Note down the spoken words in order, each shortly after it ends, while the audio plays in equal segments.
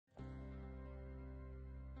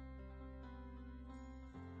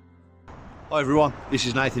Hi everyone, this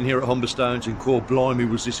is Nathan here at Humberstones, and COR BLIMEY,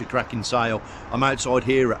 was this a cracking sale. I'm outside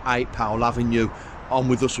here at 8 Powell Avenue. I'm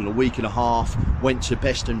with us for a week and a half, went to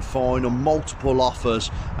best and final, multiple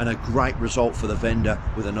offers and a great result for the vendor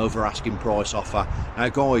with an over asking price offer. Now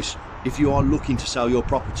guys, if you are looking to sell your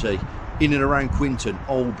property in and around Quinton,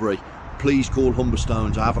 Albury, please call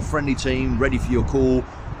Humberstones. I have a friendly team ready for your call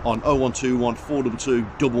on 0121 422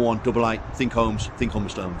 1188. Think homes, think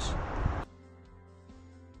Humberstones.